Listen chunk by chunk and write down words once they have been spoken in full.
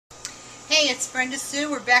it's Brenda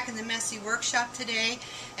Sue. We're back in the Messy Workshop today,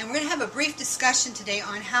 and we're going to have a brief discussion today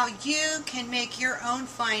on how you can make your own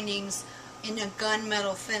findings in a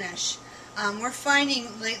gunmetal finish. We're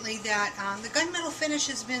finding lately that the gunmetal finish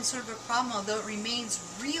has been sort of a problem, although it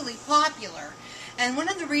remains really popular. And one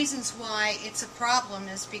of the reasons why it's a problem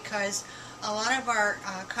is because a lot of our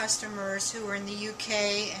customers who are in the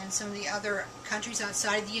UK and some of the other countries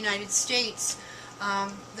outside the United States,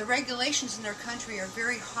 the regulations in their country are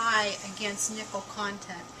very high against nickel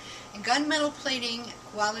content. And gunmetal plating,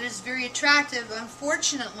 while it is very attractive,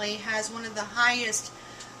 unfortunately has one of the highest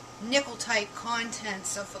nickel type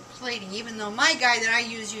contents of a plating. Even though my guy that I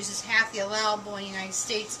use uses half the allowable in the United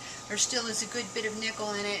States, there still is a good bit of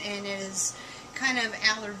nickel in it, and it is kind of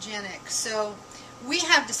allergenic. So we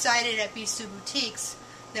have decided at Bistro Boutiques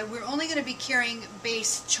that we're only going to be carrying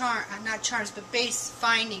base base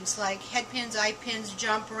findings like head pins, eye pins,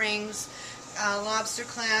 jump rings, lobster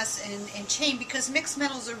clasp, and chain, because mixed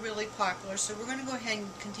metals are really popular. So we're going to go ahead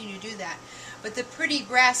and continue to do that. But the pretty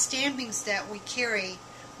brass stampings that we carry,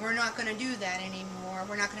 we're not going to do that anymore.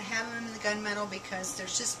 We're not going to have them in the gunmetal because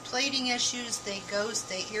there's just plating issues. They ghost,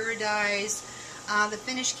 they iridise, the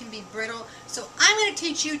finish can be brittle. So I'm going to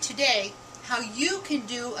teach you today how you can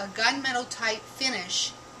do a gunmetal type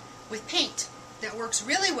finish with paint that works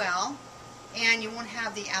really well, and you won't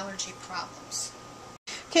have the allergy problems.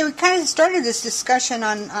 Okay, we kind of started this discussion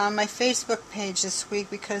on my Facebook page this week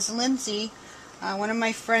because Lindsay, one of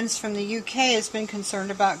my friends from the UK, has been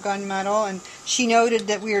concerned about gunmetal, and she noted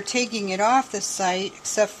that we are taking it off the site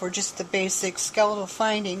except for just the basic skeletal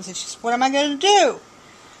findings. And she's, what am I going to do?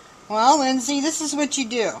 Well, Lindsay, this is what you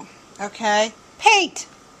do, okay? Paint!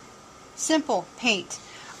 Simple paint.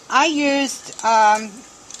 I used,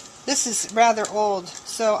 this is rather old,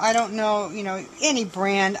 so I don't know, any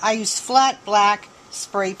brand. I used flat black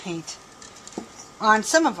spray paint on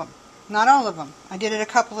some of them, not all of them. I did it a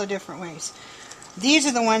couple of different ways. These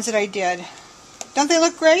are the ones that I did. Don't they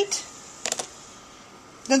look great?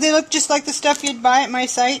 Don't they look just like the stuff you'd buy at my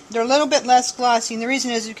site? They're a little bit less glossy, and the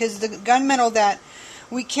reason is because the gunmetal that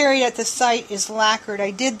we carried at the site is lacquered.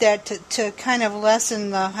 I did that to kind of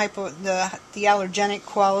lessen the allergenic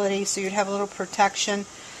quality, so you'd have a little protection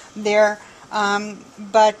there.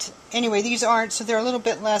 But anyway, these aren't, so they're a little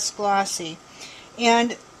bit less glossy.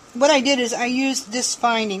 And what I did is I used this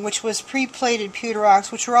finding, which was pre-plated pewter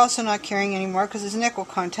ox, which we're also not carrying anymore because it's nickel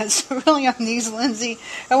content. So really on these, Lindsay,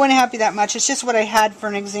 I wasn't happy that much. It's just what I had for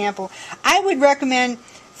an example. I would recommend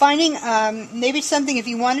finding maybe something, if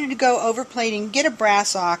you wanted to go over plating, get a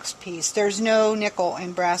brass ox piece. There's no nickel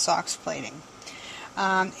in brass ox plating.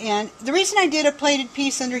 And the reason I did a plated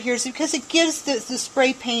piece under here is because it gives the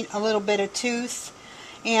spray paint a little bit of tooth,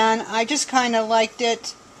 and I just kind of liked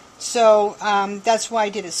it, so that's why I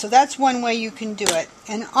did it. So that's one way you can do it.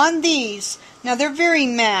 And on these, now they're very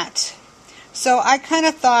matte, so I kind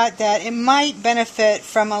of thought that it might benefit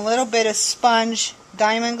from a little bit of sponge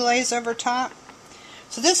diamond glaze over top.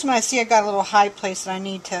 So this one, I see I got a little high place that I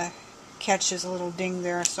need to catch. There's a little ding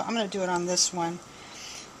there, so I'm going to do it on this one.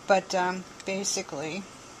 But basically,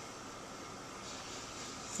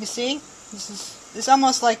 you see, it's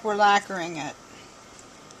almost like we're lacquering it.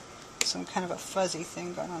 Some kind of a fuzzy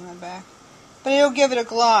thing going on the back. But it'll give it a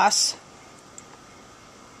gloss.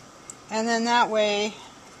 And then that way,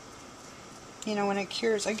 when it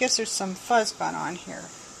cures, I guess there's some fuzz going on here.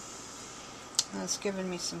 That's giving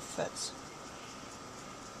me some fits.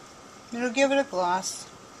 It'll give it a gloss.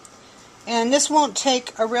 And this won't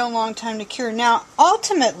take a real long time to cure. Now,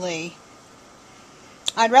 ultimately,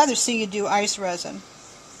 I'd rather see you do ice resin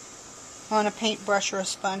on a paintbrush or a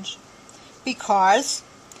sponge, because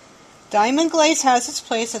diamond glaze has its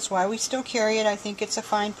place. That's why we still carry it. I think it's a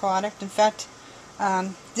fine product. In fact,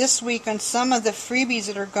 this week on some of the freebies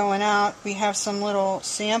that are going out, we have some little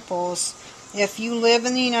samples. If you live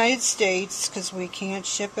in the United States, because we can't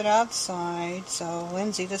ship it outside, so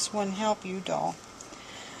Lindsay, this wouldn't help you, doll.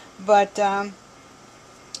 But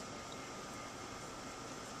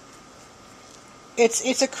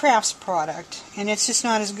it's a crafts product, and it's just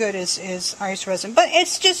not as good as ice resin. But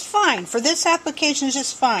it's just fine. For this application, it's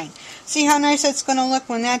just fine. See how nice that's going to look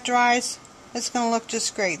when that dries? It's going to look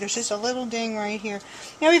just great. There's just a little ding right here.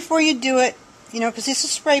 Now before you do it, because this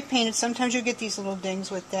is spray painted, sometimes you'll get these little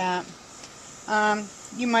dings with that.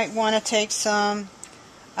 You might want to take some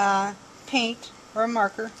paint or a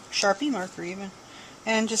marker, Sharpie marker even,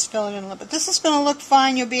 and just fill it in a little bit. This is going to look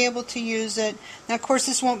fine. You'll be able to use it. Now, of course,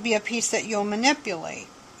 this won't be a piece that you'll manipulate.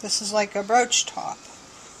 This is like a brooch top.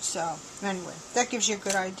 So, anyway, that gives you a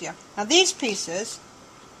good idea. Now, these pieces,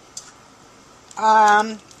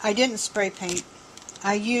 I didn't spray paint.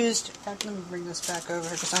 I used, in fact, let me bring this back over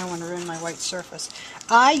here because I don't want to ruin my white surface.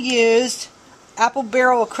 I used apple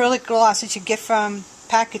barrel acrylic gloss that you get from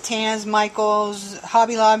Pacatans, Michaels,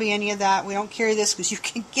 Hobby Lobby, any of that. We don't carry this because you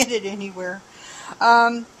can get it anywhere.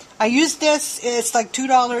 I used this. It's like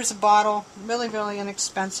 $2 a bottle. Really, really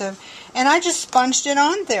inexpensive. And I just sponged it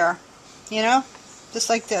on there. You know, just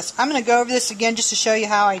like this. I'm going to go over this again just to show you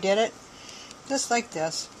how I did it. Just like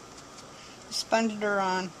this. Sponged her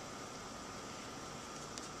on.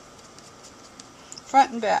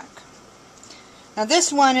 Front and back. Now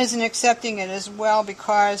this one isn't accepting it as well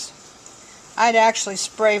because I'd actually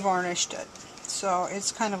spray varnished it. So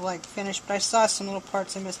it's kind of like finished, but I saw some little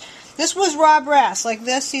parts I missed. This was raw brass, like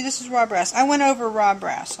this. See, this is raw brass. I went over raw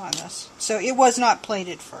brass on this. So it was not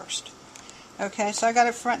plated first. Okay, so I got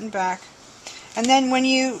it front and back. And then when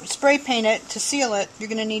you spray paint it to seal it, you're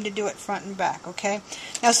going to need to do it front and back, okay?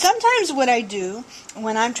 Now sometimes what I do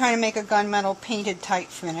when I'm trying to make a gunmetal painted type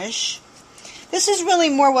finish, this is really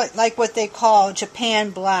more like what they call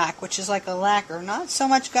Japan black, which is like a lacquer, not so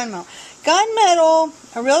much gunmetal.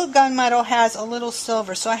 Gunmetal, a real gunmetal has a little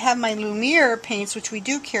silver, so I have my Lumiere paints, which we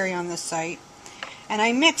do carry on this site, and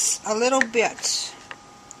I mix a little bit.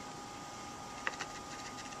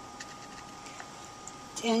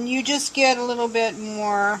 And you just get a little bit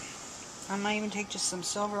more, I might even take just some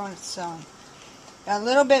silver on its own. A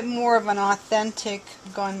little bit more of an authentic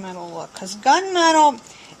gunmetal look, because gunmetal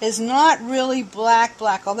is not really black,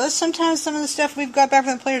 although sometimes some of the stuff we've got back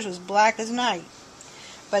from the players was black as night.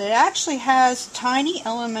 But it actually has tiny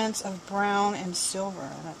elements of brown and silver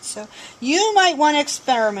in it. So you might want to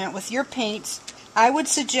experiment with your paints. I would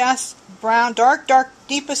suggest brown, dark,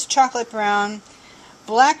 deepest chocolate brown,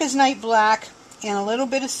 black as night black, and a little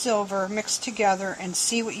bit of silver mixed together and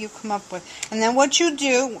see what you come up with. And then what you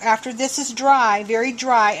do, after this is dry, very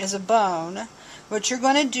dry as a bone, what you're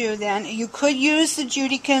going to do then, you could use the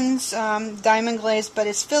Judikins Diamond Glaze, but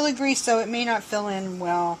it's filigree, so it may not fill in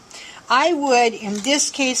well. I would, in this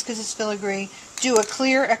case, because it's filigree, do a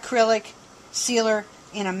clear acrylic sealer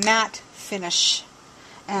in a matte finish.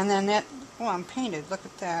 And then that, oh, I'm painted, look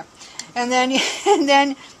at that. And then,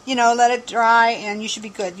 you know, let it dry, and you should be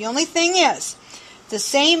good. The only thing is, the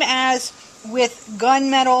same as with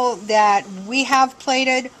gunmetal that we have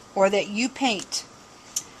plated or that you paint,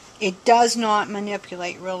 it does not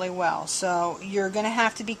manipulate really well. So you're going to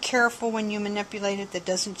have to be careful when you manipulate it that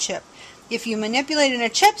doesn't chip. If you manipulate it and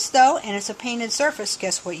it chips, though, and it's a painted surface,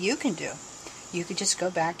 guess what you can do? You could just go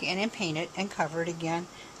back in and paint it and cover it again,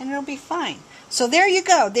 and it'll be fine. So there you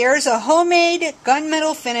go. There's a homemade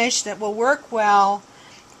gunmetal finish that will work well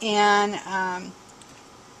and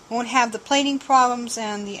won't have the plating problems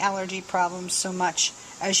and the allergy problems so much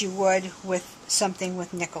as you would with something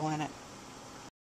with nickel in it.